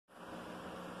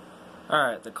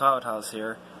Alright, the Cloud House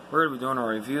here. We're going to be doing a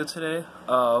review today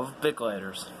of Bic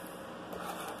lighters.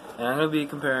 And I'm going to be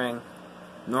comparing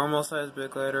normal size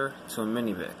Bic lighter to a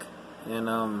mini Bic.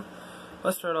 And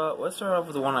let's start off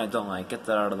with the one I don't like, get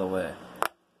that out of the way.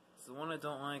 So the one I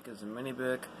don't like is a mini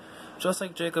Bic, just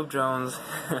like Jacob Jones,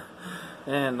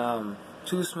 and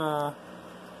too small,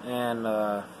 and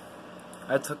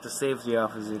I took the safety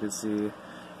off, as you can see,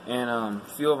 and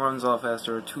fuel runs off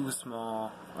faster, too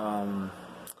small,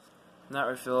 not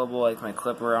refillable like my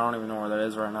clipper. I don't even know where that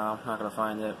is right now. I'm not gonna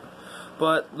find it.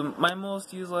 But my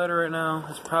most used lighter right now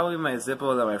is probably my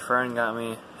Zippo that my friend got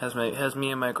me. Has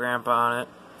me and my grandpa on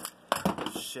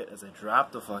it. Shit, as I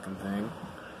dropped the fucking thing.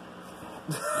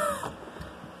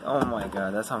 Oh my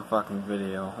god, that's on fucking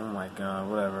video. Oh my god,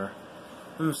 whatever.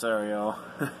 I'm sorry, y'all.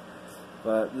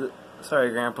 But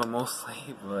sorry, grandpa, mostly.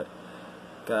 But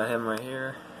got him right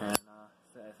here, and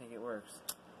I think it works.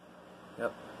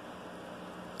 Yep.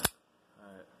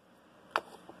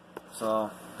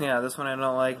 So, yeah, this one I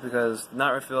don't like because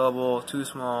not refillable, too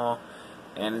small,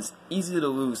 and it's easy to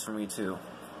lose for me too.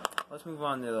 Let's move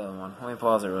on to the other one. Let me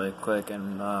pause it really quick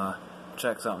and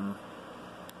check something.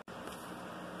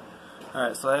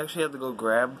 Alright, so I actually had to go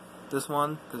grab this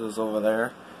one because it was over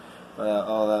there.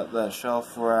 That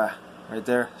shelf right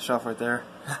there,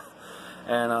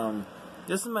 and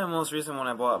this is my most recent one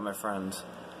I bought at my friend's.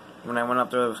 When I went up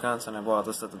there to Wisconsin, I bought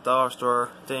this at the dollar store.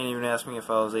 They didn't even ask me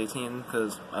if I was 18,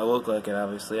 because I look like it,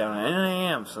 obviously. And I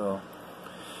am, so...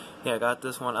 Yeah, I got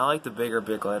this one. I like the bigger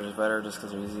Bic lighters better, just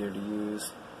because they're easier to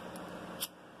use.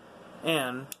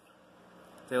 And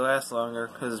they last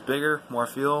longer, because it's bigger, more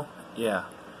fuel. Yeah.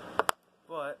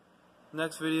 But,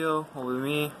 next video will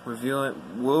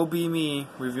be me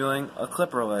reviewing a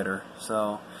clipper lighter.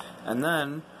 So, and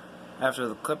then, after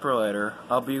the clipper lighter,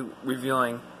 I'll be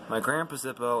reviewing my grandpa's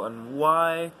Zippo and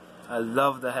why I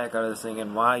love the heck out of this thing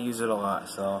and why I use it a lot.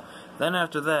 So then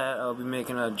after that, I'll be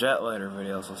making a jet lighter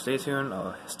video. So stay tuned.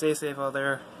 Stay safe out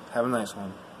there. Have a nice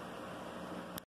one.